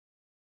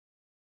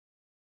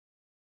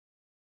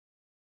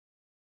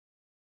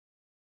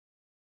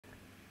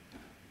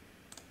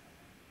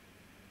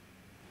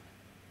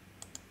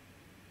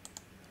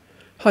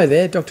Hi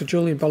there, Dr.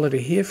 Julian Bollitter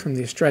here from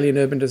the Australian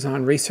Urban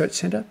Design Research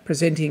Centre,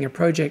 presenting a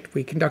project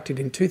we conducted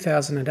in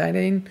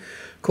 2018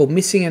 called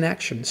Missing in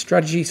Action,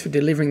 Strategies for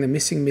Delivering the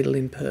Missing Middle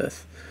in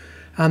Perth.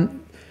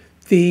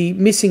 The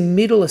missing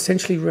middle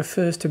essentially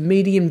refers to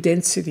medium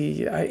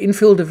density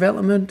infill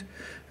development,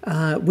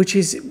 which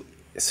is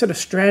sort of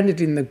stranded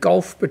in the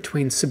gulf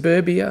between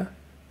suburbia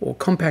or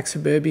compact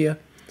suburbia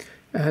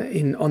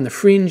on the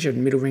fringe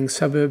and middle ring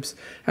suburbs,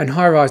 and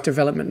high-rise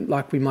development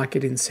like we might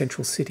get in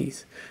central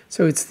cities.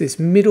 So it's this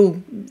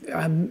middle,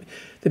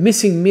 the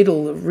missing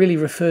middle really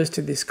refers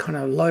to this kind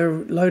of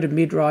low to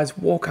mid-rise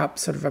walk-up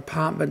sort of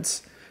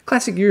apartments,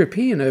 classic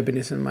European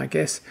urbanism, I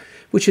guess,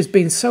 which has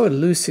been so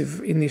elusive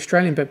in the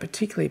Australian but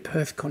particularly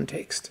Perth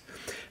context.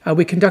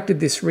 We conducted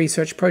this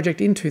research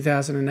project in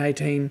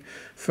 2018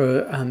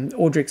 for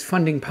Audric's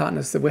funding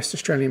partners, the West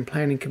Australian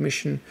Planning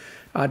Commission,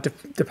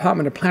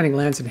 Department of Planning,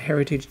 Lands and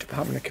Heritage,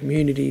 Department of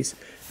Communities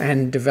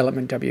and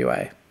Development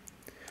WA.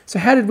 So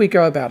how did we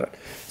go about it?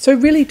 So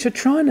really to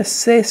try and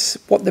assess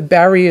what the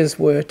barriers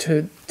were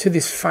to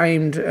this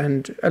famed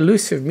and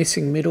elusive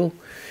missing middle,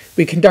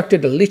 we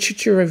conducted a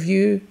literature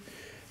review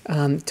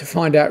to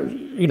find out,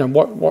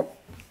 what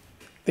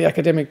the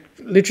academic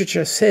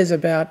literature says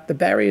about the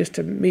barriers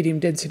to medium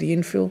density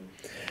infill.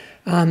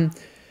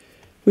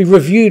 We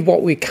reviewed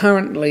what we're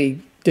currently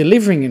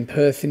delivering in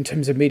Perth in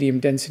terms of medium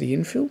density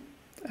infill.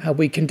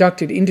 We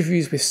conducted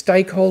interviews with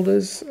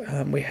stakeholders.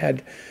 We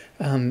had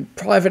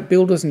private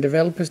builders and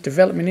developers,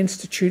 development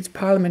institutes,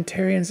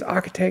 parliamentarians,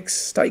 architects,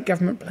 state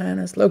government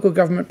planners, local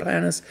government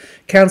planners,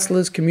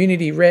 councillors,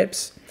 community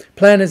reps,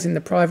 planners in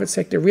the private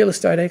sector, real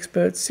estate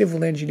experts,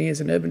 civil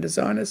engineers and urban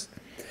designers.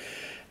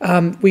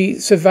 We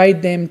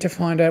surveyed them to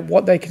find out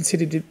what they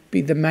considered to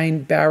be the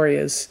main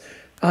barriers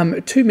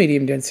to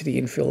medium density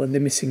infill and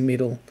the missing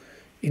middle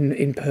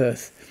in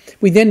Perth.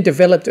 We then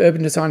developed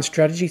urban design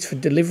strategies for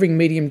delivering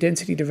medium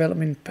density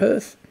development in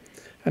Perth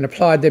and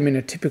applied them in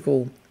a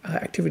typical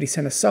activity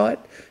centre site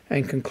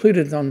and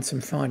concluded on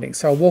some findings.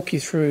 So I'll walk you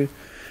through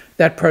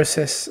that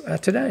process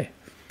today.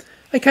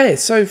 Okay,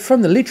 so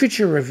from the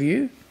literature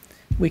review,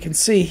 we can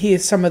see here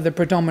some of the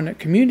predominant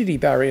community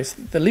barriers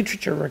the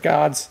literature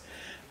regards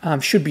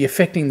should be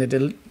affecting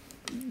the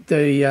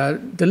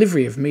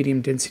delivery of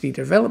medium density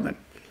development.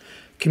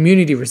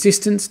 Community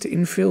resistance to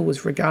infill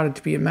was regarded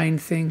to be a main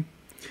thing,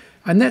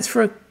 and that's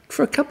for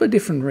a couple of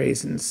different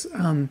reasons.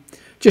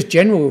 Just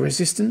general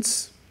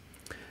resistance,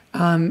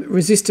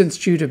 resistance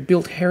due to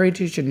built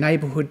heritage and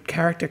neighbourhood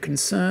character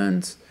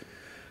concerns,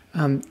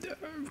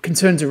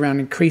 concerns around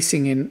a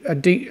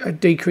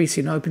decrease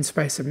in open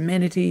space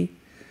amenity,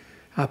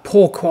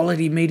 poor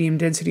quality medium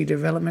density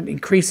development,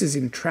 increases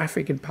in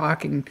traffic and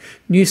parking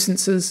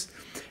nuisances,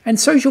 and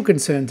social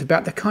concerns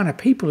about the kind of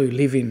people who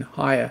live in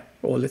higher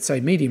or let's say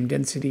medium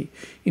density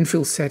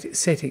infill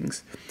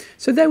settings.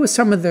 So there were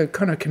some of the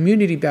kind of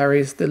community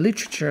barriers the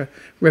literature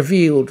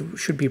revealed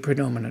should be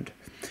predominant.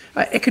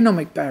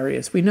 Economic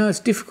barriers. We know it's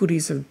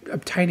difficulties of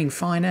obtaining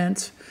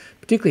finance,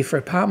 particularly for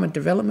apartment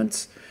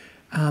developments,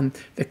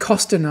 the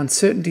cost and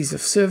uncertainties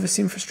of service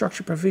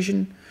infrastructure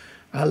provision,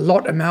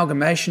 lot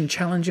amalgamation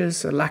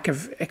challenges, a lack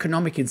of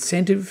economic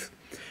incentive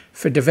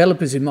for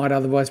developers who might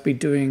otherwise be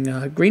doing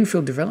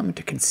greenfield development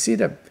to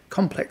consider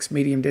complex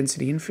medium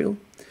density infill,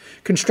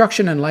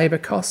 construction and labour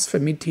costs for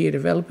mid-tier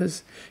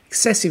developers,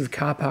 excessive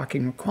car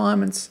parking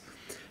requirements,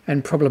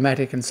 and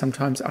problematic and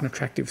sometimes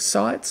unattractive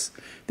sites.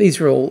 These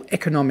are all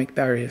economic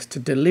barriers to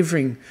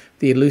delivering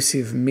the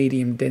elusive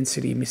medium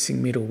density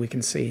missing middle we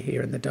can see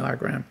here in the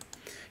diagram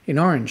in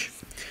orange.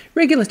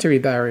 Regulatory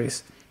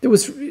barriers. There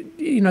was,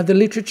 the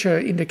literature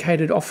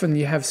indicated often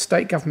you have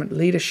state government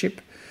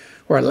leadership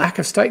or a lack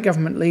of state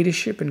government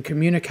leadership and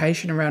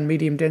communication around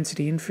medium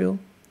density infill,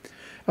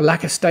 a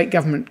lack of state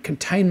government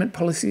containment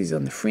policies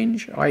on the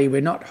fringe, i.e.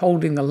 we're not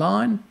holding the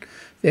line,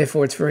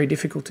 therefore it's very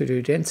difficult to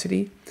do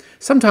density.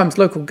 Sometimes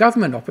local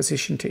government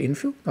opposition to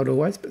infill, not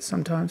always, but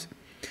sometimes.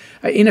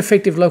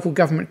 Ineffective local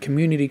government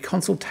community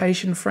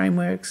consultation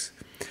frameworks,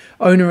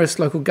 onerous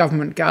local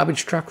government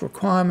garbage truck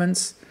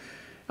requirements,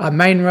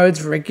 main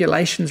roads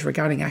regulations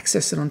regarding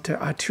access onto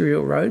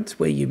arterial roads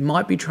where you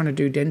might be trying to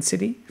do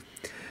density,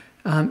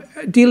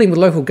 dealing with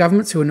local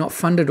governments who are not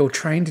funded or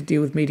trained to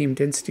deal with medium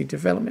density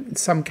development in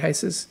some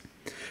cases,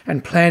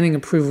 and planning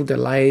approval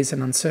delays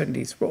and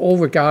uncertainties were all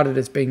regarded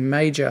as being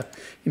major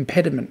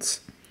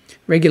impediments,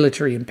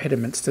 regulatory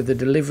impediments to the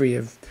delivery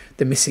of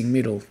the missing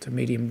middle to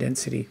medium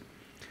density.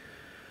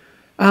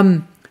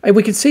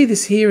 We can see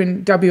this here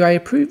in WA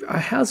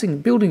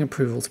housing building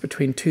approvals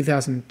between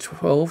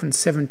 2012 and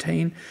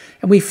 17,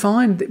 and we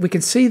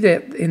can see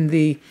that in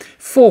the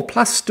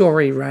 4+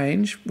 story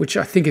range, which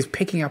I think is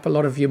picking up a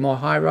lot of your more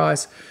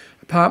high-rise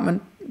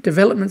apartment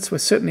developments. We're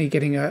certainly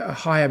getting a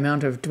high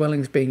amount of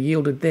dwellings being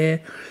yielded there,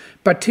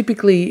 but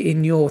typically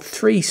in your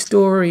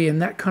 3-story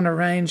and that kind of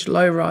range,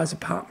 low-rise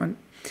apartment,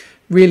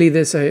 really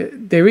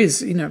there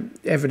is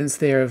evidence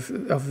there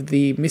of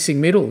the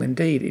missing middle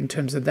indeed in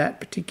terms of that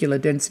particular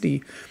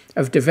density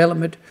of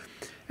development.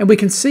 And we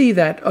can see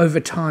that over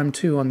time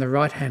too on the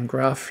right hand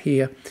graph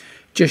here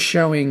just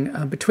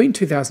showing between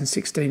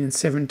 2016 and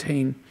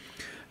 17,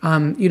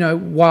 you know,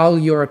 while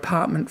your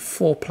apartment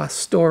 4+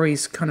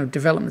 stories kind of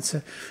developments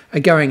are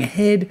going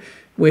ahead,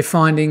 we're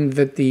finding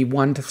that the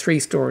 1 to 3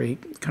 story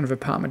kind of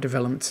apartment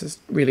developments is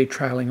really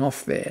trailing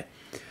off there.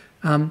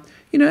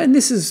 You know, and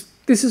this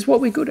is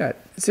what we're good at.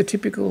 It's a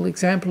typical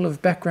example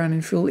of background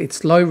infill.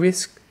 It's low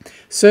risk.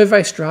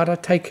 Survey strata,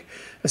 take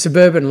a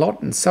suburban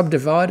lot and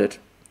subdivide it.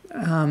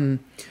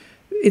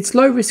 It's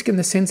low risk in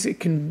the sense it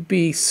can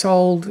be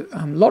sold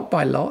lot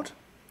by lot.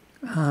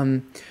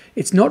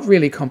 It's not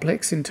really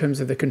complex in terms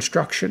of the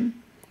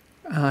construction,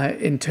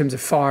 in terms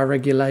of fire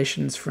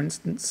regulations, for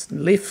instance,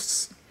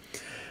 lifts,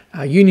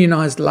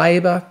 unionised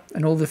labour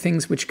and all the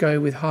things which go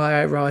with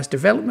high-rise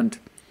development.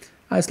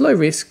 It's low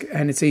risk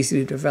and it's easy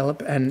to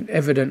develop and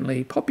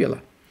evidently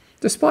popular,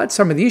 despite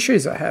some of the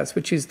issues it has,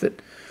 which is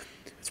that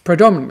it's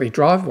predominantly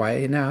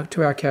driveway. Now,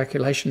 to our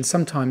calculations,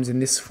 sometimes in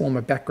this form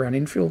of background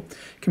infill,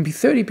 can be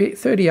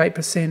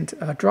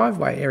 38%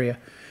 driveway area,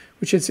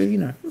 which is a, you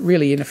know,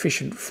 really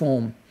inefficient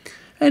form.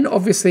 And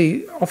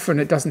obviously, often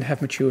it doesn't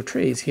have mature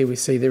trees. Here we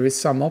see there is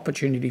some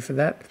opportunity for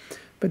that,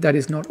 but that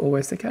is not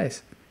always the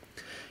case.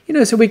 You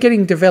know, so we're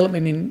getting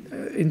development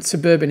in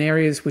suburban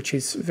areas, which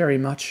is very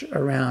much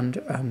around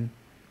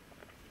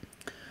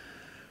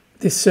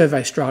this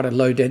survey strata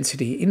low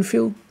density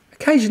infill.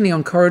 Occasionally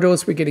on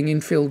corridors, we're getting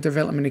infill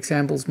development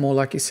examples more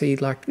like you see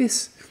like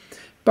this.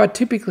 But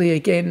typically,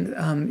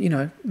 again, you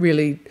know,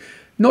 really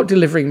not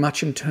delivering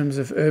much in terms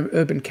of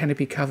urban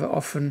canopy cover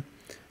often.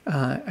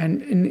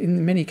 And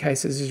in many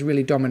cases is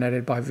really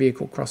dominated by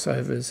vehicle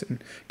crossovers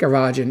and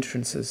garage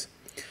entrances.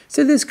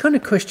 So there's kind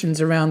of questions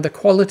around the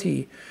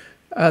quality,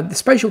 the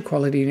spatial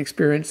quality and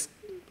experience,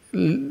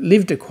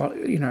 lived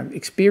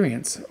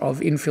experience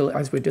of infill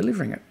as we're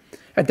delivering it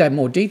at that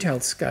more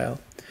detailed scale.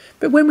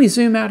 But when we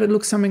zoom out, it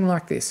looks something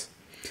like this.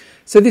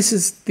 So this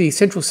is the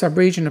central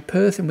sub-region of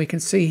Perth, and we can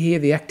see here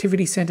the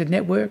activity centre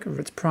network of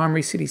its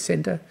primary city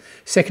centre,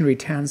 secondary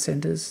town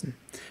centres, and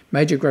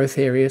major growth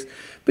areas.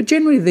 But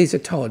generally these are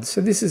TODs. So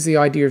this is the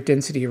idea of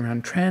density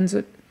around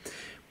transit.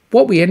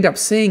 What we end up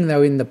seeing,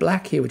 though, in the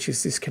black here, which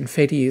is this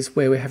confetti, is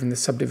where we're having the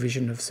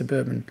subdivision of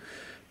suburban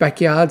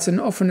backyards,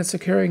 and often it's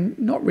occurring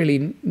not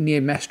really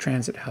near mass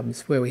transit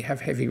hubs where we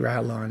have heavy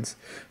rail lines,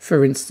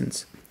 for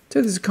instance.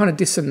 So there's a kind of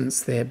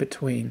dissonance there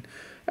between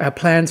our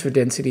plans for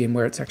density and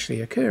where it's actually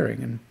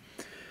occurring.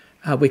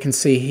 And we can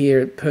see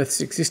here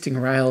Perth's existing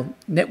rail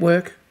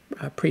network,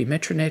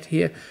 pre-Metronet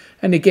here,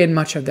 and again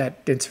much of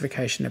that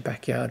densification of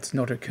backyards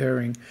not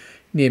occurring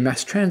near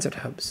mass transit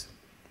hubs.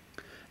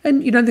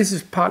 And, you know, this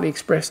is partly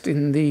expressed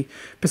in the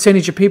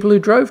percentage of people who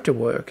drove to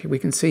work. We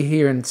can see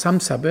here in some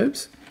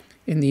suburbs,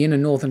 in the inner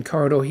northern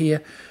corridor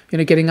here, you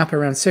know, getting up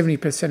around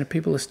 70% of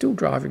people are still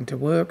driving to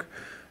work,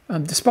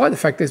 despite the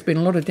fact there's been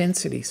a lot of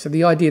density. So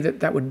the idea that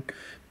that would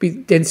be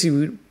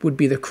density would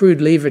be the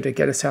crude lever to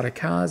get us out of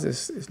cars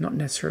is not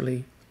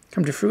necessarily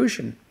come to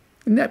fruition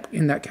in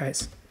that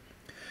case.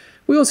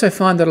 We also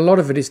find that a lot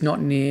of it is not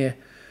near,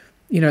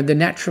 you know, the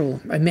natural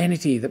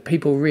amenity that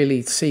people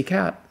really seek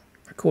out,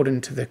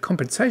 according to the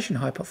compensation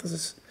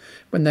hypothesis,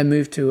 when they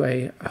move to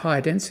a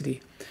higher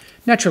density.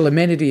 Natural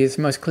amenity is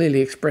most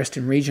clearly expressed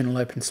in regional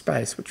open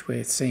space, which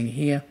we're seeing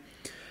here.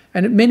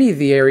 And many of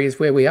the areas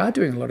where we are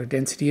doing a lot of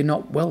density are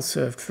not well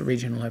served for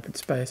regional open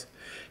space.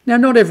 Now,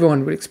 not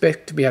everyone would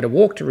expect to be able to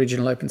walk to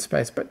regional open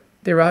space, but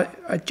there are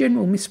a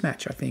general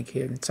mismatch, I think,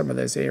 here in some of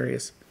those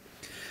areas.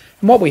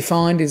 And what we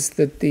find is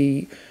that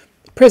the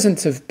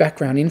presence of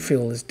background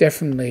infill is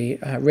definitely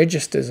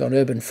registers on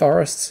urban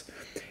forests,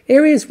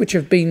 areas which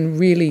have been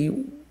really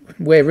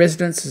where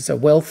residences are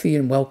wealthy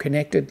and well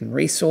connected and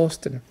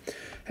resourced and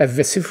have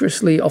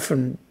vociferously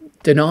often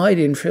denied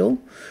infill.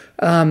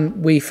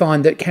 We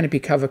find that canopy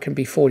cover can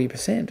be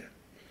 40%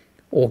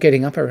 or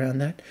getting up around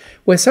that.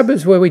 Where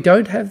suburbs where we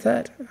don't have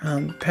that,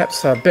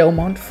 perhaps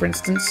Belmont, for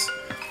instance,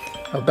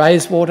 or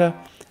Bayswater,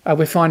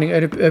 we're finding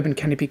urban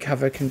canopy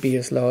cover can be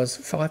as low as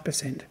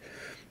 5%.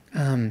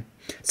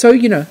 So,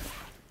 you know,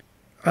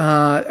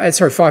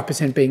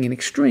 5% being an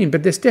extreme,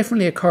 but there's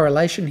definitely a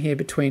correlation here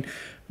between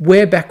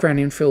where background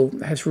infill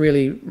has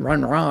really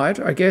run riot,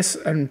 I guess,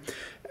 and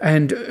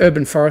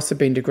urban forests have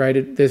been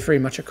degraded. There's very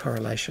much a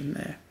correlation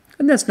there.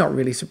 And that's not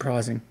really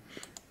surprising.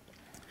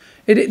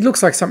 It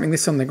looks like something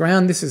this on the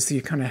ground. This is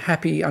the kind of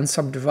happy,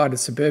 unsubdivided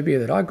suburbia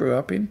that I grew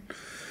up in.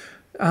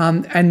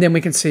 And then we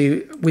can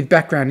see with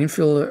background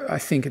infill, I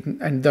think,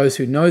 and those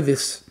who know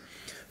this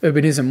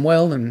urbanism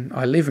well, and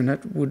I live in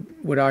it,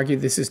 would argue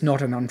this is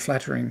not an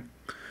unflattering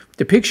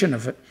depiction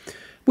of it.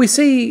 We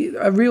see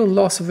a real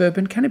loss of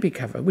urban canopy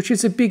cover, which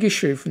is a big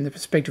issue from the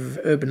perspective of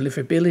urban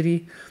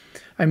livability.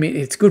 I mean,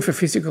 it's good for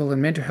physical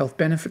and mental health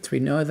benefits, we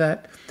know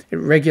that. It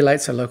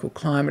regulates a local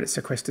climate, it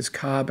sequesters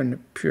carbon,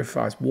 it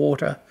purifies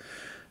water,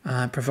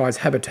 provides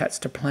habitats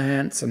to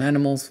plants and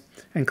animals,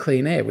 and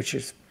clean air, which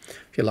is,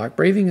 if you like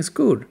breathing, is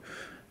good.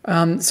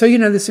 So, you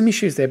know, there's some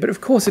issues there, but of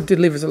course it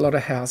delivers a lot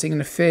of housing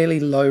in a fairly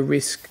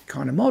low-risk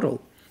kind of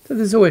model. So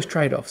there's always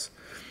trade-offs.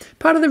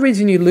 Part of the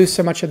reason you lose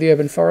so much of the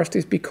urban forest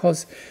is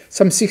because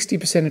some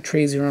 60% of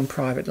trees are on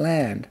private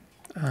land.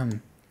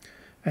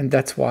 and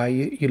that's why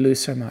you lose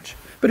so much.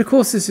 But of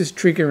course, this is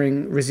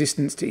triggering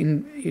resistance to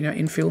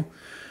infill.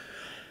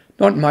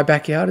 Not in my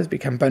backyard has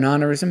become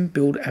bananaism.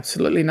 Build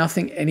absolutely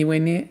nothing anywhere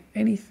near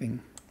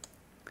anything.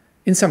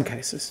 In some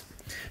cases.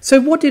 So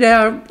what did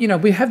our,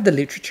 we have the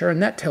literature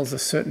and that tells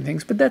us certain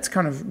things, but that's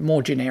kind of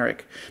more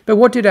generic. But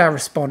what did our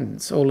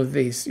respondents, all of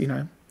these,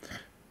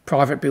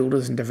 private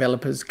builders and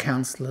developers,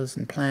 councillors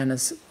and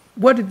planners,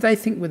 what did they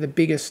think were the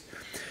biggest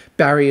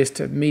barriers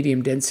to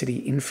medium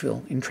density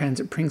infill in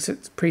transit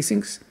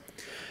precincts?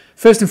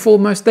 First and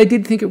foremost, they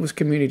did think it was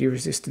community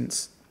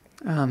resistance.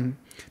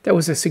 That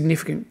was a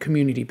significant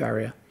community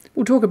barrier.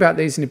 We'll talk about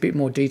these in a bit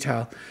more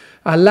detail.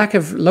 A lack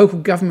of local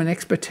government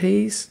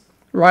expertise,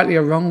 rightly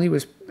or wrongly,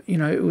 was,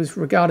 it was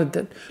regarded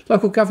that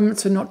local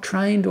governments are not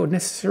trained or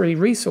necessarily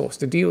resourced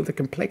to deal with the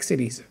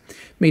complexities of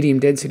medium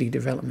density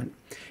development.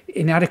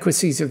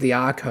 Inadequacies of the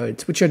R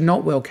codes, which are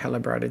not well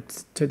calibrated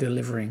to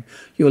delivering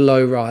your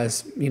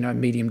low-rise,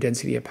 medium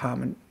density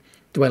apartment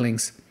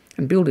dwellings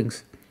and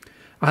buildings.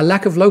 A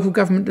lack of local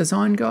government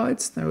design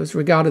guides. It was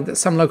regarded that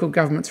some local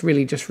governments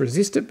really just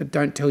resist it but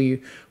don't tell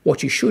you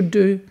what you should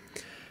do.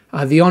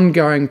 The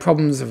ongoing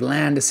problems of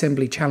land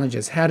assembly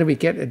challenges. How do we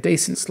get a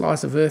decent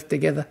slice of earth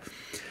together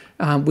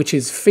which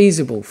is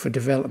feasible for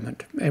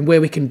development and where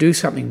we can do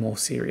something more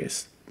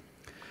serious?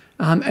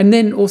 And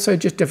then also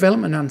just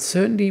development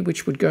uncertainty,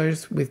 which would go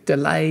with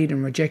delayed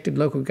and rejected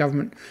local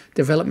government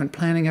development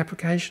planning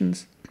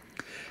applications.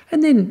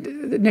 And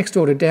then the next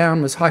order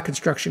down was high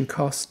construction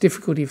costs,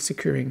 difficulty of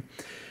securing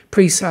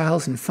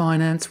pre-sales and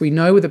finance. We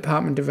know with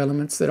apartment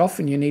developments that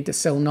often you need to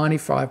sell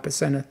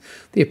 95% of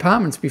the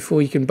apartments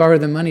before you can borrow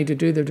the money to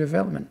do the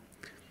development.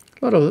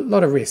 A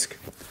lot of risk.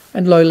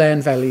 And low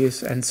land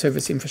values and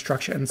service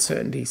infrastructure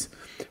uncertainties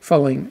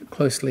following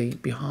closely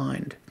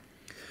behind.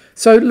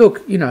 So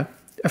look,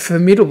 a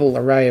formidable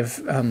array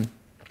of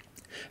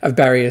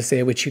barriers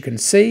there which you can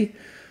see.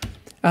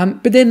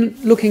 But then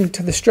looking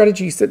to the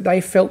strategies that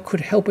they felt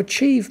could help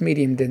achieve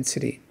medium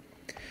density.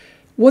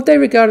 What they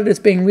regarded as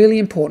being really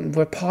important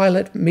were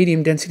pilot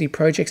medium density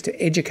projects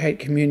to educate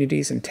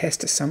communities and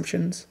test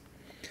assumptions.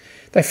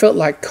 They felt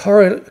like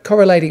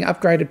correlating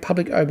upgraded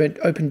public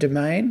open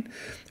domain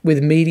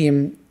with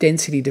medium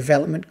density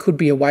development could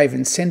be a way of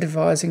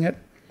incentivising it.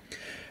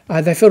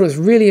 They felt it was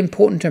really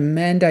important to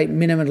mandate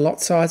minimum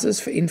lot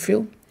sizes for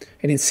infill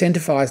and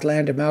incentivise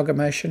land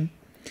amalgamation,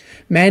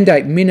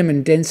 mandate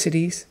minimum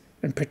densities,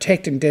 and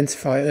protect and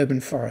densify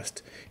urban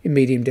forest in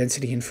medium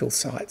density infill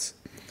sites.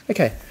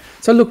 Okay,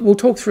 so look, we'll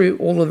talk through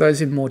all of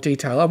those in more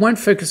detail. I won't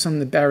focus on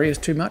the barriers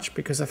too much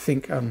because I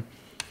think, that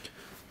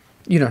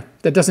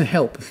doesn't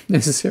help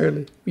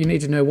necessarily. You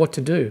need to know what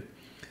to do.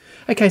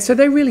 Okay, so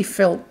they really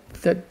felt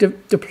that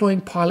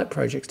deploying pilot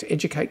projects to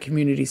educate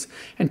communities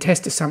and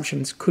test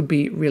assumptions could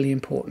be really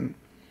important.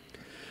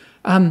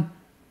 And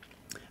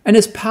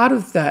as part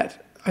of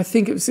that, I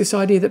think it was this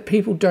idea that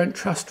people don't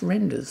trust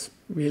renders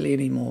really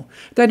anymore.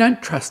 They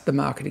don't trust the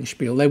marketing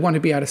spiel. They want to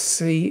be able to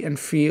see and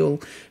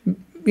feel,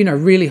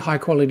 really high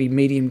quality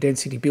medium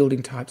density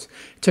building types,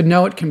 to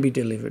know it can be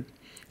delivered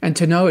and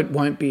to know it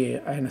won't be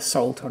an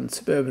assault on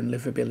suburban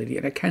livability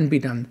and it can be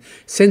done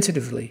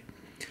sensitively.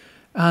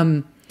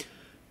 There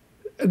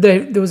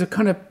was a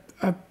kind of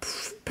a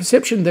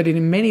perception that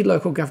in many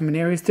local government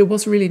areas there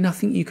was really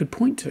nothing you could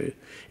point to.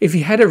 If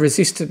you had a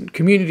resistant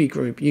community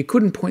group, you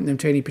couldn't point them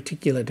to any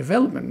particular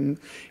development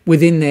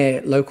within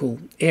their local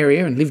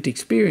area and lived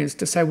experience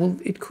to say, well,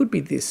 it could be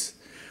this.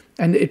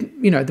 And,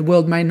 the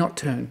world may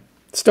not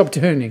stop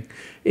turning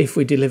if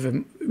we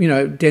deliver,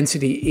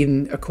 density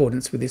in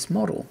accordance with this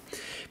model.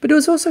 But it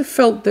was also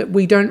felt that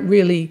we don't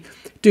really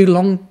do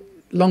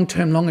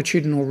long-term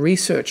longitudinal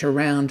research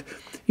around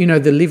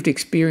the lived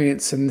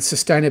experience and the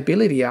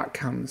sustainability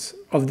outcomes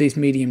of these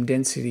medium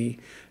density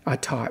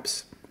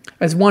types.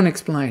 As one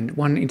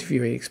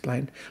interviewee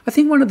explained, I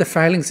think one of the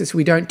failings is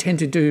we don't tend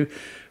to do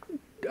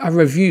a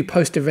review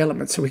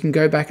post-development so we can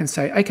go back and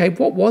say, okay,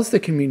 what was the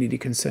community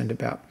concerned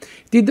about?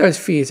 Did those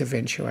fears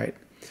eventuate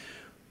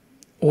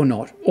or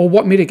not? Or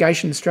what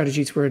mitigation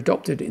strategies were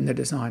adopted in the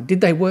design?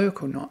 Did they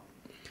work or not?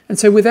 And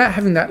so without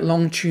having that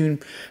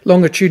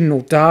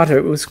longitudinal data,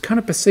 it was kind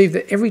of perceived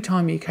that every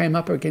time you came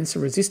up against a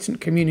resistant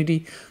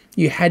community,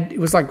 it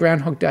was like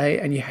Groundhog Day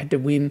and you had to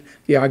win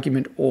the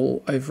argument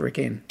all over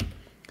again.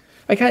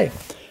 Okay,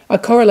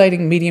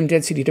 correlating medium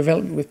density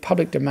development with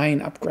public domain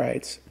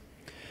upgrades.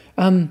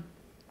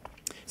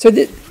 So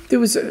there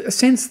was a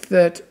sense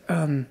that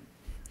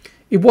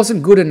it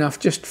wasn't good enough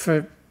just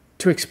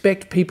to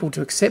expect people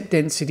to accept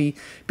density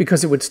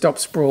because it would stop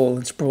sprawl,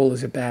 and sprawl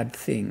is a bad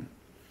thing.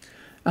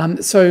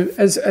 So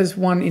as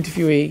one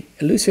interviewee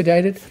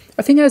elucidated,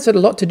 I think it has a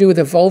lot to do with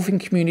evolving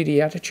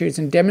community attitudes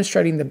and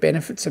demonstrating the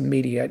benefits of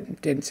medium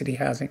density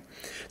housing.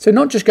 So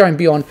not just going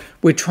beyond,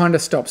 we're trying to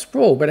stop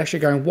sprawl, but actually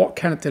going, what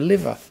can it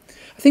deliver?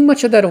 I think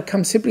much of that will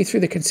come simply through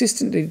the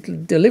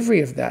consistent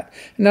delivery of that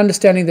and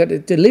understanding that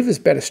it delivers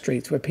better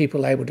streets where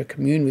people are able to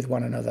commune with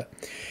one another.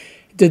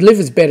 It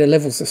delivers better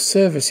levels of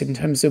service in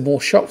terms of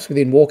more shops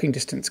within walking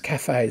distance,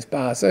 cafes,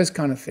 bars, those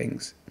kind of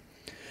things.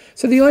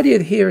 So the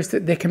idea here is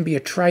that there can be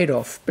a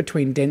trade-off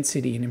between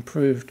density and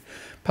improved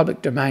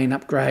public domain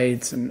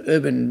upgrades and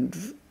urban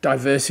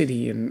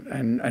diversity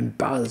and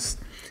buzz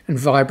and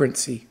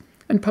vibrancy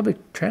and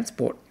public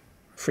transport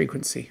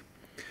frequency.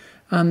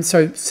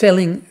 So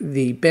selling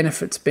the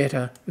benefits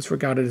better was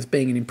regarded as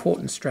being an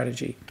important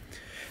strategy.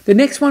 The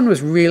next one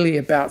was really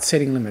about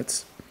setting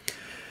limits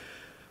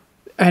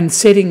and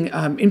setting,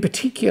 in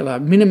particular,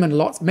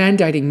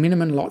 mandating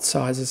minimum lot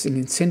sizes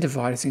and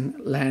incentivising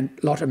land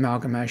lot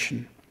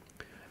amalgamation.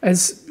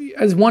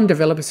 As one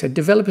developer said,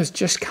 developers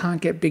just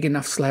can't get big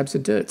enough slabs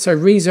of dirt. So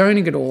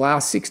rezoning it all,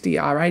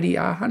 R60,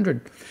 R80,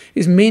 R100,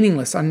 is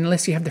meaningless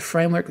unless you have the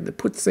framework that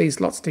puts these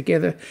lots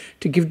together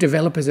to give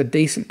developers a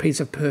decent piece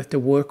of Perth to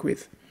work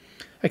with.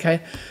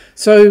 Okay,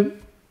 so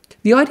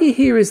the idea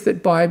here is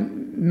that by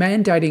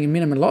mandating a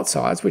minimum lot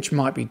size, which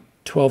might be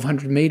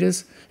 1,200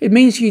 metres, it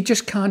means you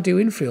just can't do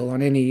infill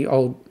on any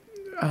old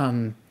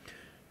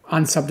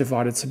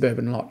unsubdivided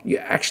suburban lot. You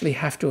actually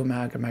have to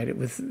amalgamate it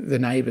with the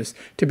neighbours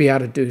to be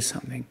able to do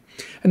something.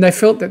 And they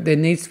felt that there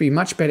needs to be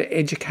much better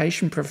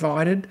education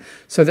provided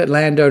so that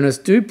landowners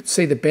do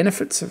see the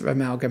benefits of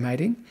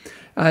amalgamating,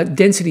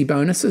 density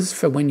bonuses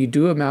for when you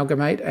do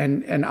amalgamate,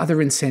 and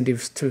other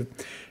incentives to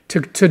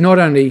not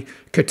only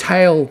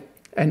curtail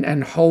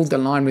and hold the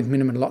line with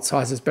minimum lot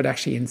sizes, but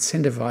actually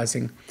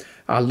incentivising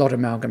lot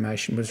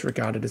amalgamation was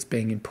regarded as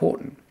being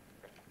important.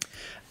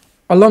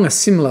 Along a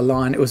similar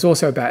line, it was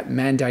also about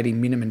mandating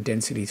minimum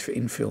densities for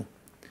infill.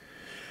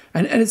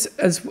 And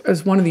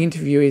as one of the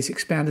interviewees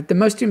expounded, the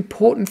most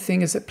important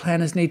thing is that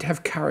planners need to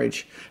have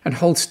courage and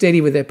hold steady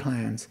with their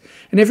plans.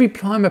 And every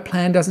time a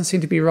plan doesn't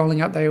seem to be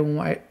rolling out the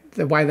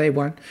way they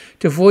want,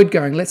 to avoid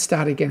going, let's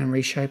start again and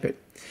reshape it.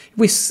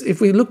 If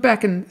we look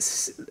back and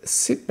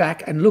sit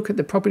back and look at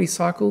the property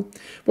cycle,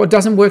 what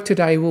doesn't work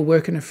today will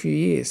work in a few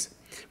years.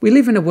 We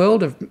live in a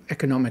world of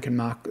economic and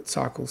market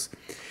cycles.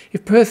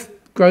 If Perth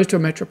grows to a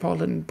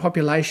metropolitan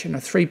population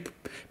of 3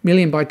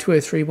 million by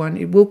 2031,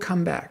 it will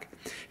come back.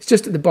 It's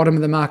just at the bottom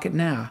of the market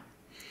now.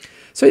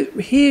 So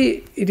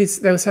here it is,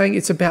 they were saying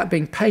it's about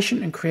being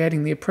patient and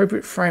creating the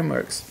appropriate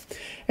frameworks,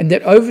 and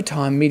that over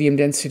time medium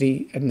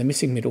density and the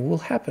missing middle will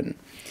happen.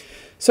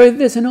 So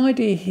there's an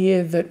idea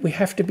here that we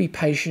have to be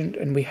patient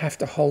and we have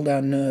to hold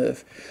our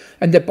nerve,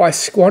 and that by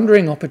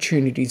squandering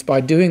opportunities, by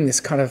doing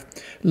this kind of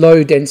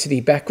low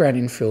density background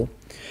infill,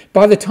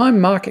 by the time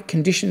market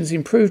conditions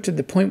improve to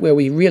the point where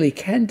we really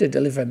can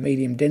deliver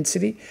medium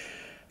density,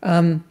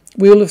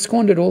 we will have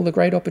squandered all the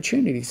great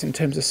opportunities in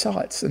terms of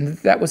sites, and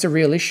that was a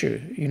real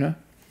issue, you know.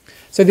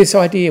 So this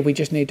idea, we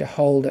just need to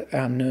hold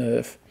our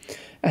nerve,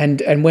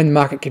 and when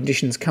market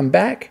conditions come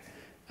back,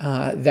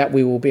 that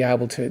we will be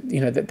able to, you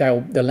know, that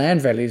the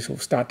land values will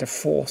start to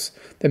force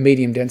the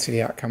medium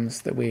density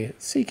outcomes that we're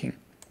seeking.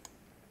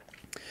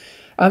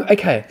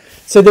 Okay,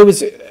 so there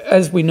was,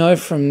 as we know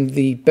from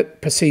the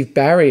perceived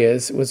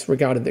barriers, it was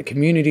regarded that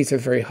communities are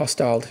very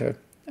hostile to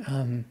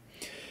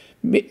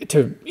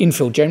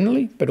infill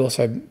generally, but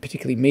also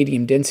particularly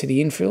medium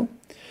density infill.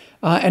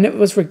 And it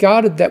was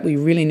regarded that we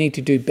really need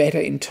to do better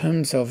in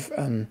terms of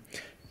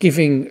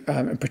giving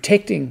and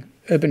protecting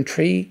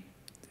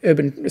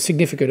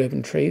significant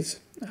urban trees,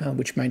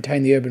 which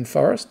maintain the urban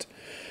forest,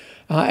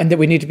 and that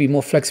we need to be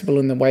more flexible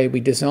in the way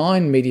we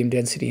design medium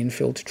density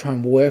infill to try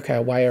and work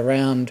our way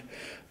around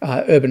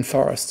urban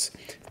forests.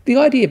 The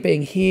idea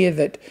being here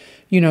that,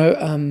 you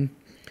know,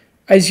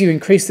 as you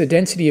increase the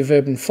density of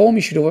urban form,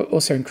 you should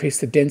also increase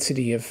the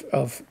density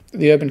of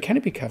the urban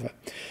canopy cover.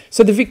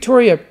 So the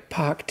Victoria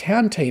Park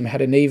Town team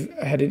had an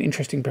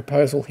interesting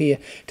proposal here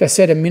to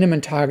set a minimum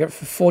target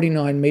for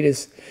 49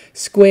 metres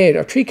squared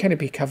of tree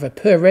canopy cover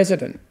per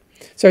resident.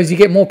 So as you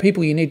get more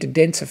people, you need to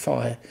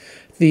densify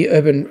the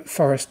urban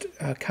forest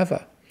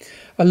cover.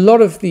 A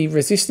lot of the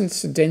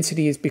resistance to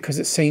density is because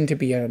it's seen to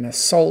be an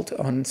assault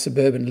on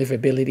suburban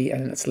livability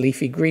and its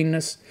leafy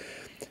greenness.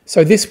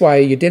 So this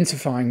way you're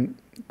densifying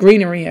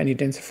greenery and you're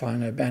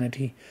densifying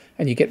urbanity,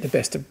 and you get the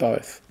best of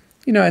both.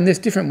 You know, and there's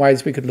different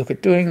ways we could look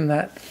at doing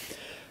that.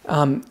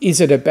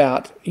 Is it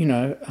about, you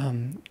know,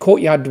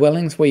 courtyard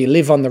dwellings where you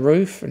live on the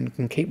roof and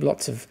can keep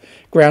lots of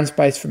ground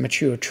space for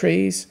mature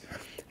trees?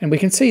 And we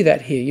can see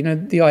that here, you know,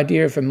 the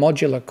idea of a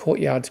modular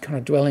courtyard kind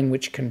of dwelling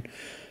which can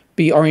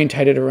be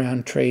orientated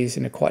around trees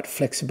in a quite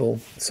flexible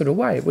sort of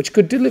way, which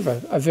could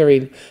deliver a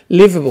very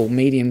livable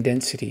medium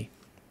density.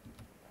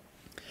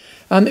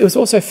 It was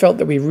also felt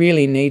that we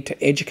really need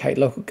to educate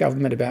local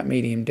government about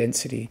medium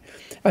density.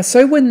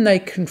 So when they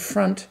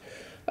confront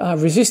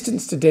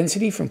resistance to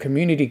density from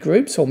community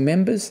groups or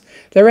members,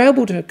 they're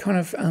able to kind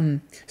of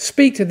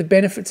speak to the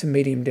benefits of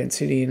medium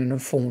density in an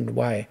informed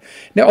way.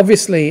 Now,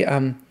 obviously,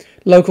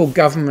 local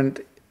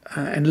government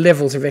and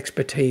levels of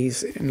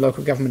expertise in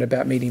local government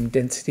about medium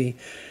density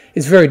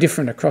is very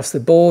different across the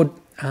board.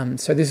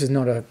 So this is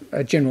not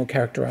a general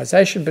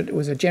characterisation, but it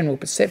was a general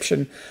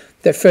perception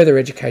that further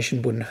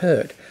education wouldn't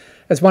hurt.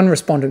 As one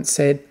respondent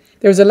said,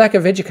 there is a lack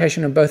of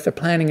education on both the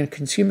planning and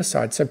consumer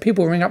side. So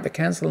people ring up the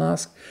council and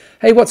ask,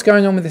 hey, what's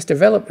going on with this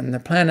development? And the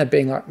planner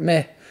being like,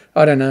 meh,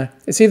 I don't know.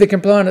 It's either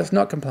compliant or it's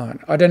not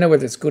compliant. I don't know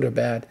whether it's good or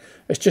bad.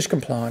 It's just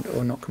compliant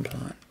or not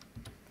compliant.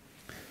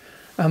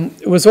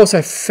 It was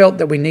also felt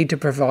that we need to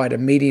provide a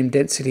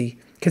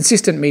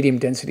consistent medium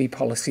density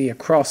policy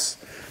across,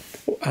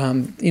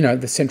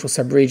 the central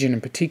sub-region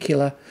in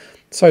particular.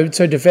 So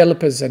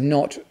developers are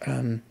not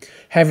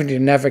having to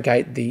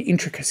navigate the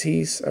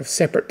intricacies of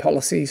separate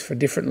policies for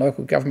different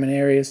local government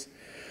areas.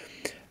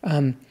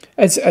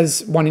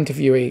 As one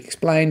interviewee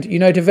explained,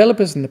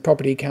 developers and the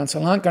Property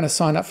Council aren't going to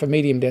sign up for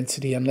medium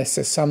density unless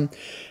there's some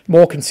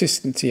more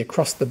consistency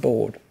across the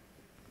board.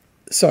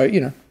 So,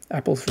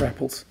 apples for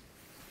apples.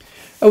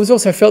 It was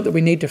also felt that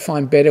we need to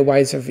find better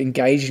ways of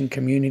engaging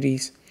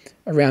communities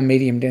around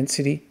medium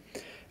density.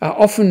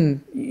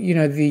 Often,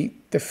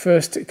 the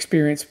first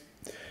experience,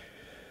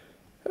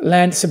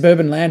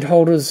 suburban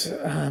landholders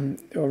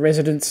or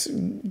residents,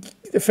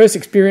 the first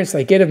experience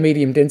they get of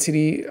medium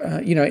density,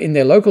 in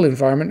their local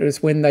environment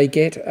is when they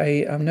get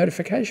a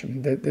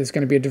notification that there's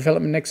going to be a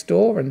development next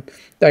door, and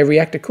they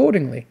react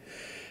accordingly.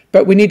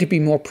 But we need to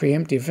be more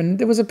preemptive. And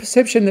there was a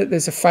perception that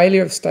there's a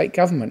failure of state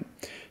government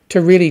to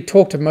really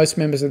talk to most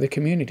members of the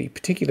community,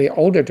 particularly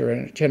older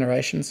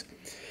generations,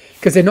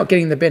 because they're not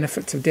getting the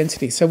benefits of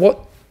density. So what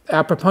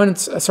our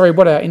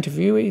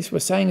interviewees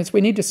were saying is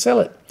we need to sell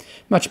it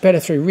much better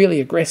through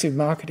really aggressive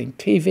marketing,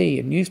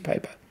 TV and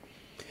newspaper,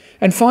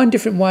 and find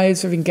different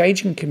ways of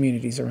engaging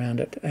communities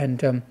around it.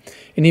 And an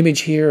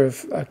image here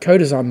of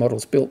co-design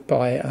models built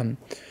by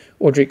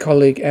Audrey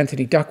colleague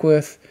Anthony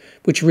Duckworth,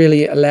 which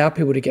really allow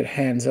people to get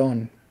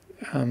hands-on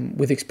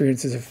with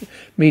experiences of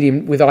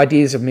with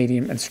ideas of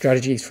medium and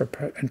strategies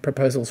and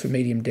proposals for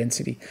medium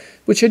density,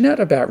 which are not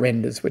about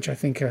renders, which I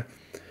think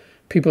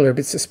people are a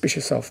bit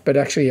suspicious of, but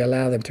actually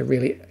allow them to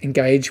really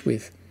engage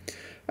with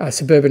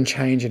suburban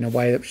change in a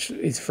way that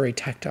is very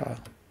tactile.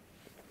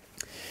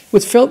 It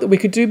was felt that we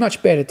could do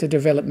much better to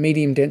develop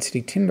medium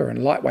density timber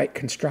and lightweight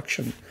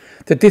construction,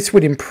 that this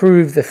would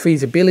improve the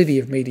feasibility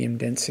of medium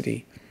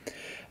density.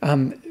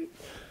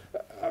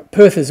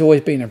 Perth has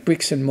always been a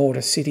bricks and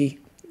mortar city,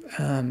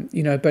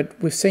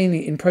 but we've seen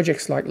in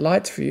projects like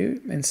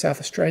Lightsview in South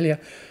Australia,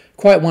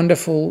 quite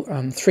wonderful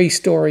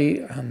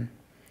 3-storey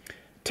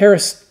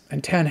terrace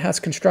and townhouse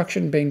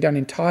construction being done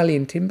entirely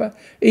in timber,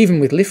 even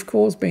with lift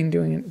cores being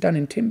done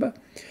in timber,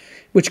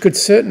 which could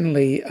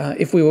certainly,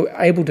 if we were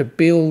able to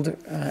build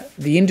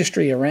the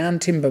industry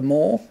around timber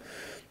more,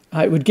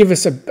 it would give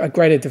us a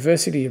greater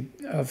diversity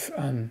of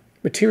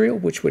material,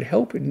 which would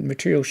help in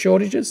material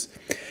shortages.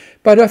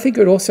 But I think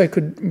it also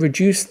could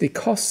reduce the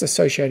costs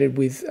associated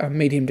with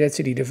medium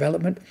density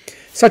development,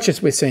 such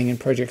as we're seeing in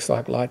projects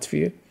like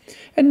Lightsview,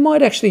 and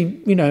might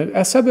actually,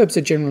 our suburbs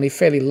are generally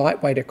fairly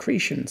lightweight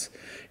accretions.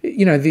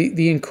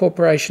 The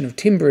incorporation of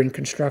timber in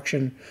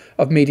construction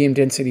of medium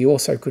density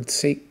also could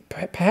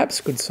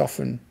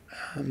soften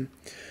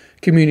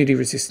community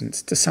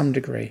resistance to some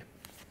degree.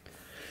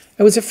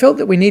 It was felt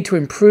that we need to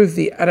improve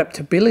the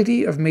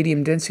adaptability of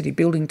medium density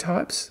building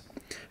types,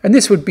 and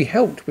this would be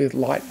helped with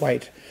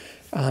lightweight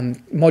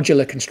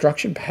modular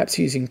construction, perhaps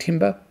using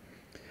timber,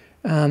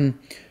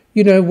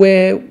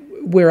 where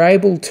we're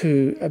able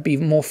to be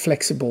more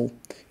flexible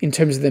in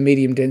terms of the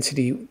medium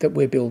density that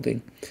we're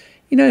building.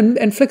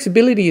 And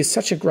flexibility is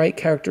such a great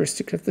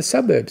characteristic of the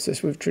suburbs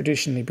as we've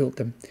traditionally built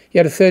them. You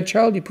had a third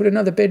child, you put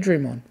another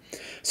bedroom on.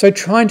 So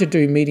trying to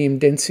do medium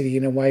density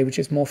in a way which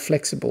is more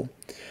flexible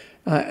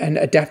and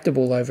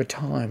adaptable over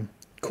time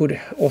could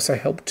also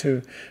help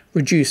to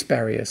reduce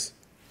barriers.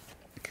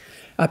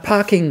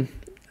 Parking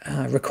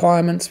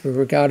requirements were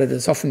regarded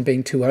as often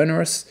being too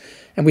onerous,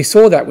 and we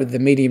saw that with the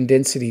medium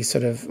density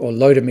or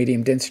low to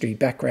medium density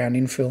background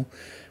infill,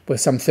 where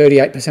some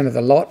 38% of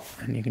the lot,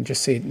 and you can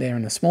just see it there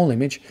in a small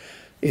image,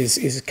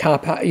 is car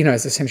park,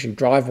 is essentially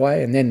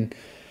driveway, and then,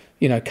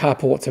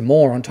 carports are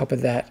more on top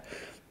of that.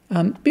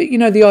 But,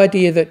 the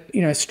idea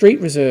that, street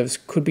reserves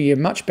could be a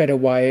much better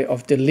way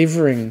of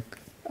delivering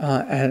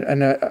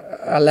and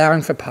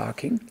allowing for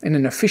parking in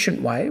an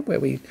efficient way, where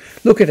we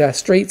look at our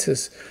streets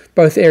as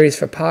both areas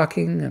for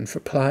parking and for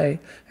play,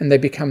 and they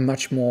become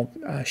much more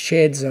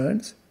shared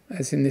zones,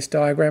 as in this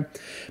diagram.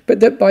 But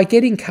that by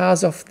getting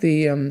cars off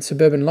the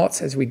suburban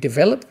lots as we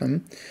develop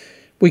them,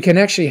 we can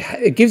actually,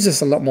 it gives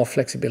us a lot more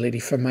flexibility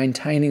for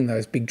maintaining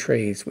those big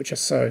trees, which are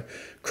so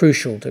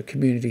crucial to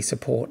community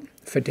support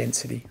for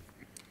density.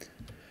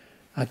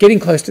 Getting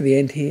close to the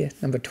end here,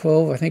 number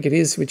 12, I think it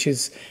is, which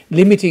is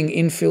limiting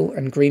infill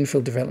and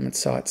greenfield development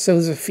sites. So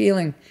there's a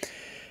feeling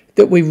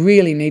that we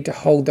really need to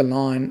hold the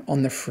line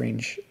on the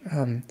fringe,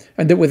 and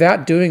that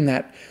without doing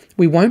that,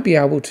 we won't be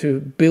able to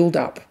build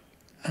up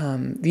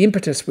the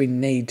impetus we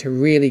need to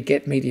really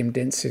get medium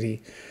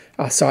density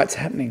sites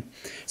happening.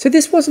 So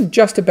this wasn't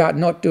just about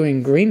not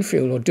doing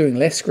greenfield or doing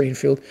less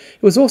greenfield.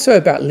 It was also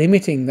about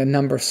limiting the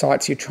number of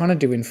sites you're trying to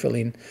do infill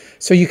in,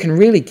 so you can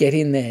really get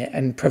in there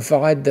and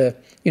provide the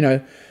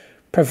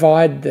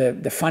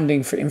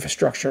funding for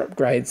infrastructure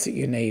upgrades that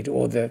you need,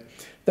 or the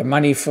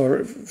money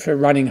for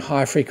running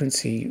high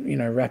frequency,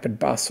 rapid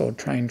bus or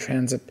train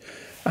transit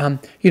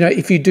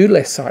If you do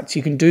less sites,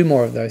 you can do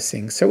more of those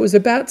things. So it was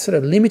about sort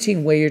of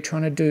limiting where you're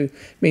trying to do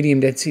medium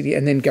density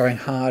and then going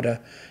harder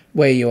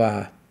where you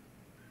are.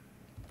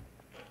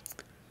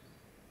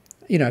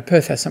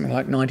 Perth has something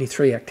like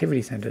 93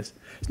 activity centres.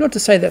 It's not to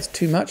say that's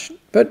too much,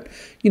 but,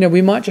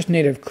 we might just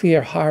need a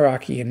clear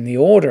hierarchy in the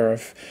order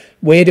of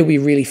where do we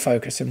really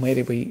focus and where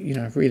do we,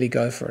 really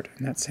go for it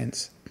in that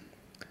sense.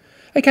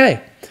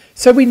 Okay,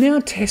 so we now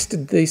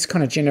tested these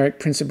kind of generic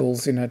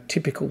principles in a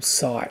typical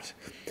site.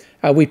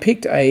 We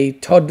picked a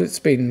TOD that's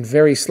been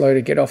very slow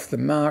to get off the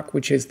mark,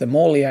 which is the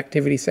Morley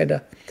Activity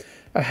Centre.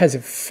 It has a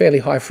fairly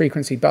high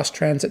frequency bus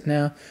transit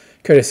now,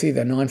 courtesy of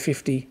the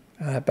 950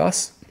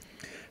 bus,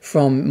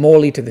 from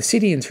Morley to the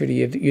city and through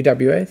to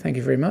UWA, thank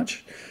you very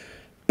much.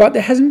 But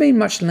there hasn't been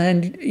much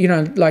land,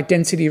 like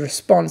density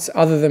response,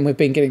 other than we've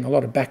been getting a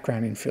lot of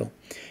background infill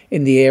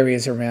in the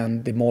areas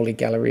around the Morley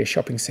Galleria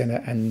Shopping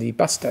Centre and the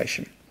bus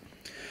station.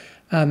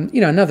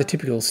 Another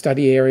typical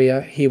study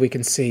area here we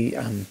can see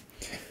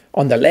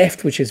on the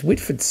left, which is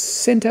Whitford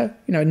Centre,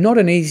 not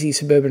an easy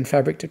suburban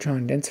fabric to try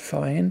and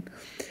densify in.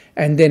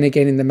 And then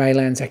again in the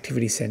Maylands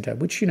Activity Centre,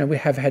 which, we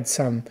have had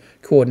some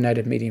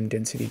coordinated medium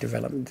density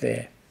development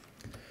there.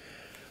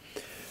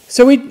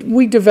 So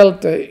we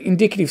developed an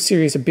indicative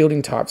series of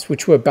building types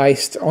which were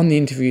based on the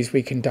interviews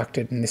we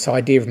conducted and this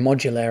idea of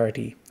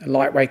modularity,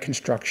 lightweight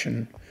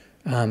construction,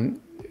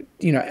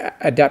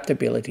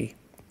 adaptability,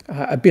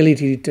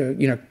 ability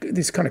to,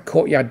 this kind of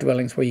courtyard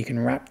dwellings where you can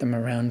wrap them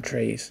around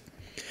trees.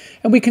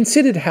 And we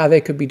considered how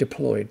they could be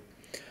deployed,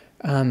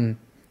 in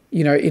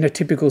a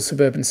typical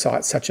suburban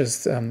site such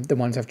as the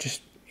ones I've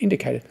just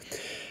indicated.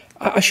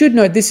 I should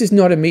note this is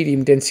not a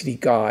medium density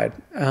guide,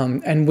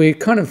 and we're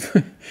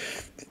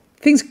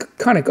things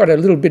kind of got a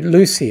little bit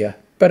loose here.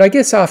 But I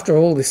guess after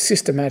all this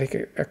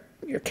systematic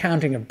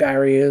accounting of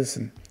barriers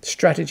and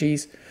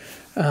strategies,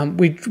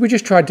 we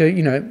just tried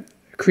to,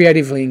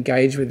 creatively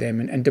engage with them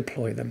and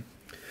deploy them.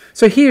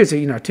 So here's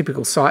a,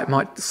 typical site,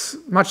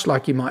 much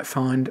like you might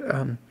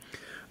find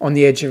on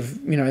the edge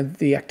of,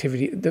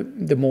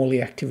 the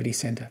Morley Activity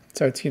Centre.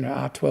 So it's,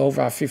 R12,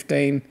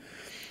 R15,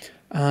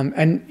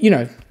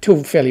 and,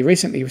 till fairly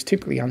recently it was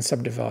typically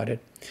unsubdivided.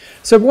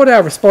 So what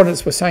our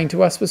respondents were saying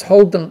to us was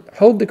hold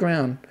the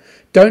ground.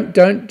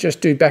 Don't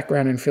just do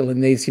background infill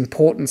in these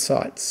important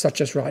sites, such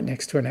as right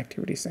next to an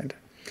activity centre.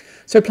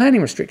 So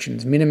planning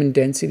restrictions, minimum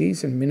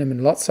densities and minimum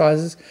lot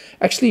sizes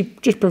actually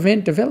just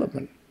prevent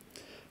development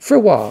for a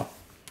while,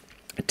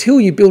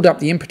 until you build up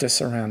the impetus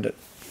around it.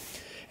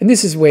 And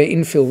this is where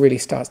infill really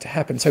starts to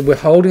happen. So we're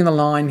holding the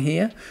line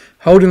here,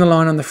 holding the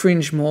line on the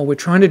fringe more. We're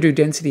trying to do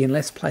density in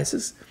less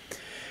places.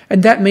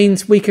 And that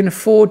means we can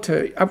afford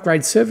to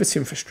upgrade service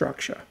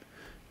infrastructure,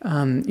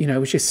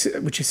 which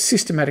is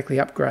systematically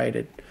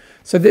upgraded.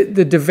 So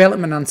the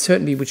development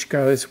uncertainty which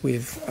goes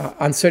with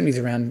uncertainties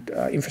around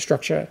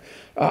infrastructure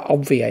are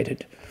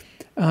obviated.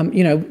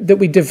 That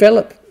we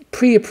develop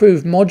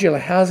pre-approved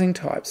modular housing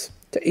types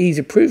to ease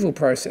approval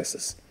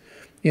processes,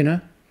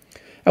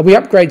 we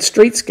upgrade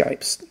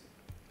streetscapes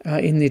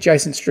in the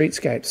adjacent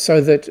streetscapes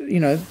so that,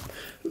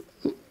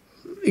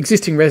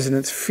 existing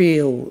residents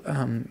feel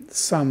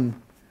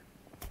some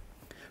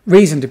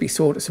reason to be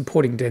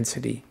supporting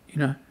density,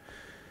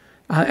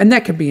 and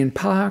that can be in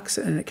parks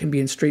and it can be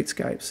in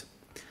streetscapes.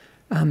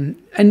 And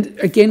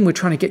again, we're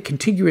trying to get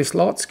contiguous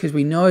lots because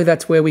we know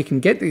that's where we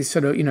can get these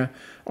sort of,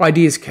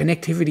 ideas,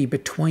 connectivity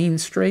between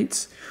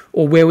streets,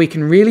 or where we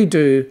can really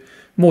do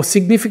more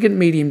significant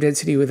medium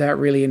density without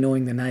really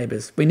annoying the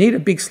neighbours. We need a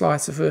big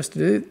slice of Earth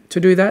to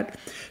do that.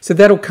 So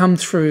that'll come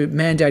through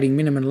mandating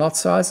minimum lot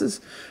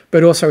sizes,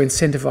 but also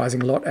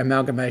incentivising lot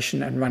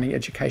amalgamation and running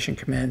education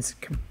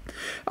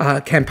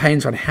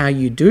campaigns on how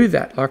you do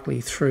that, likely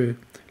through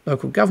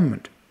local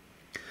government.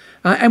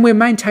 And we're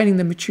maintaining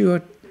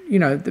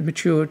the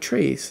mature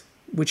trees,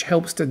 which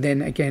helps to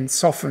then again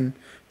soften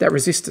that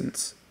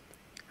resistance.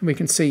 And we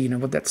can see,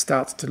 what that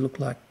starts to look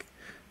like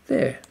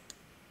there.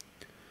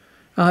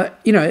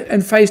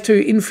 And phase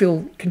 2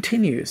 infill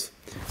continues.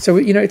 So,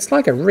 it's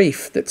like a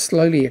reef that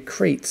slowly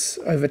accretes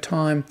over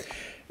time.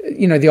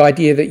 The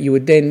idea that you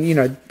would then,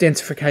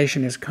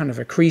 densification is kind of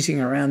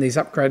accreting around these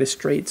upgraded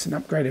streets and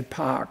upgraded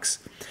parks.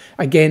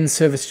 Again,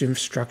 service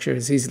infrastructure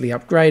is easily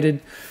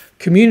upgraded.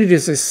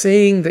 Communities are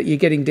seeing that you're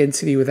getting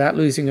density without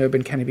losing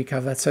urban canopy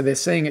cover, so they're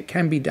seeing it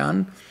can be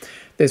done.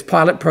 There's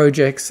pilot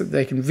projects that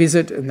they can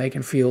visit and they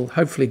can feel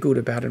hopefully good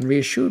about and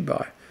reassured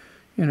by.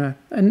 And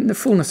in the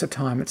fullness of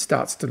time, it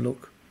starts to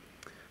look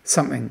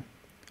something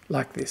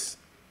like this.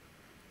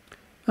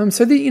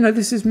 So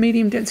this is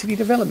medium density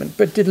development,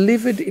 but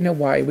delivered in a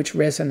way which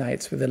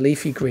resonates with the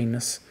leafy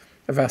greenness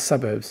of our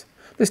suburbs.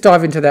 Let's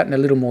dive into that in a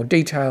little more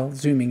detail,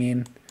 zooming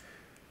in.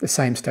 The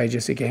same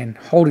stages again,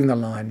 holding the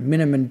line,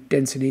 minimum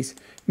densities,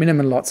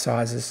 minimum lot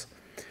sizes,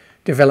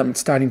 development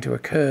starting to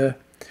occur.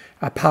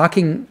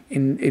 Parking,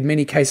 in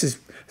many cases,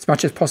 as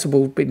much as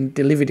possible, been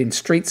delivered in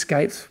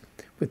streetscapes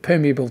with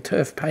permeable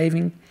turf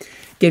paving,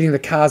 getting the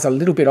cars a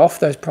little bit off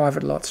those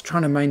private lots,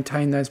 trying to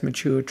maintain those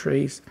mature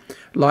trees,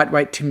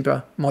 lightweight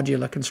timber,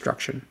 modular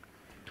construction.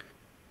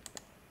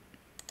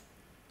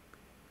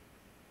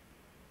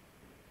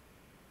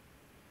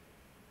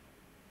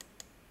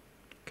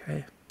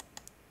 Okay.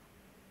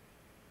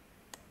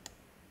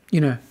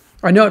 You know,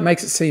 I know it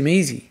makes it seem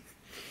easy,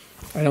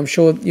 and I'm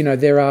sure, you know,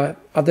 there are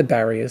other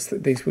barriers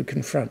that these would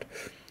confront.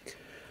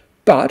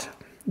 But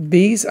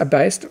these are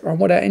based on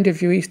what our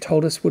interviewees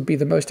told us would be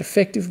the most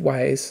effective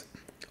ways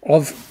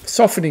of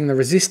softening the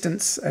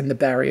resistance and the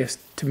barriers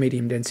to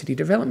medium density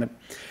development.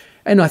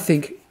 And I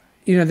think,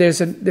 you know,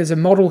 there's a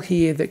model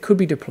here that could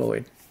be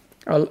deployed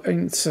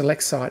in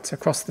select sites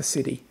across the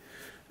city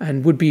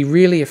and would be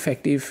really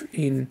effective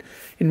in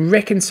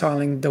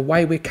reconciling the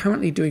way we're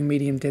currently doing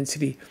medium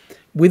density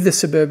with the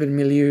suburban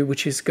milieu,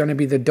 which is going to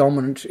be the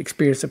dominant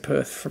experience of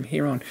Perth from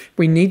here on.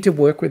 We need to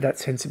work with that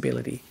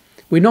sensibility.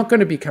 We're not going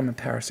to become a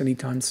Paris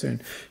anytime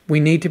soon. We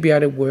need to be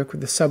able to work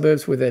with the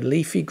suburbs with their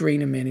leafy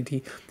green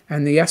amenity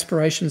and the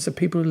aspirations of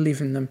people who live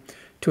in them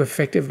to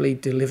effectively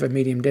deliver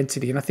medium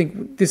density. And I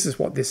think this is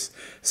what this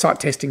site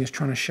testing is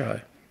trying to show.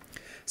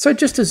 So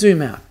just to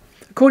zoom out,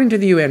 according to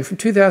the UN, from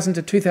 2000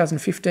 to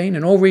 2015,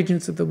 in all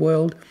regions of the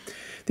world,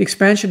 the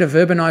expansion of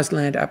urbanised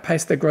land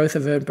outpaced the growth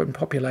of urban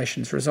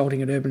populations,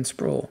 resulting in urban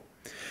sprawl.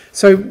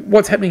 So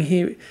what's happening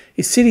here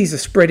is cities are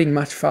spreading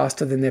much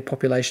faster than their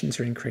populations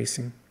are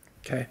increasing.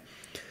 Okay.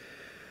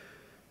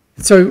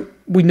 So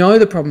we know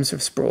the problems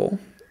of sprawl,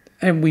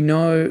 and we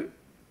know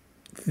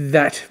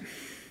that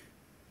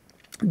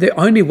the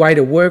only way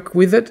to work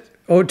with it,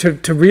 or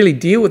to really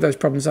deal with those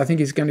problems, I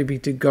think, is going to be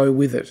to go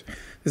with it.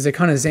 There's a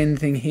kind of Zen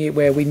thing here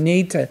where we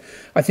need to,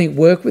 I think,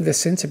 work with the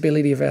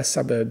sensibility of our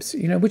suburbs,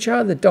 you know, which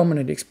are the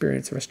dominant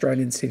experience of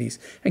Australian cities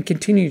and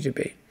continue to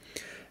be.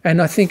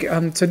 And I think,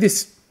 so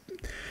this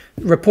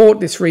report,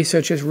 this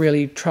research has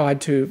really tried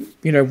to,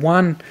 you know,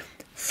 one,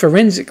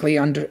 forensically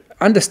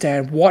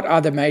understand what are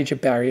the major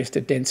barriers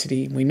to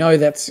density. We know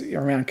that's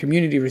around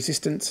community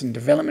resistance and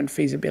development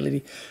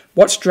feasibility.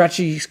 What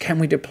strategies can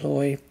we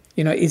deploy?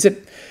 You know, is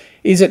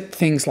it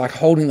things like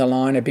holding the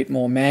line a bit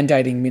more,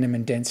 mandating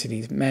minimum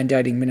densities,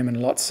 mandating minimum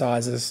lot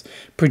sizes,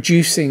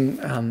 producing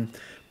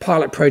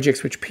pilot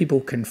projects which people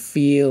can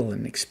feel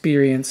and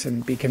experience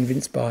and be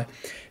convinced by?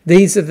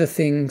 These are the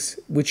things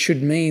which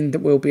should mean that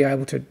we'll be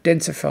able to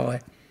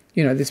densify,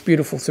 you know, this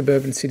beautiful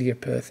suburban city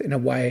of Perth in a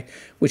way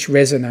which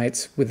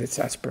resonates with its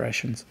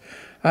aspirations.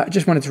 I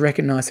just wanted to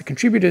recognise the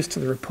contributors to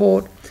the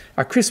report.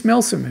 Chris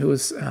Melsom, who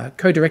was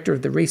co-director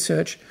of the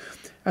research,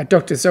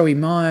 Dr. Zoe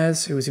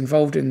Myers, who was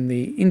involved in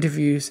the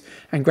interviews,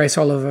 and Grace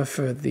Oliver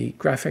for the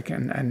graphic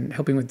and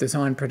helping with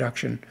design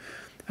production.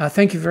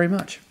 Thank you very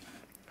much.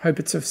 Hope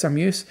it's of some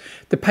use.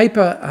 The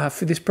paper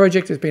for this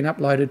project has been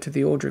uploaded to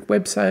the Audric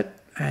website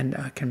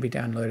and can be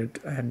downloaded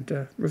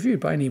and reviewed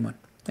by anyone.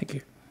 Thank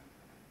you.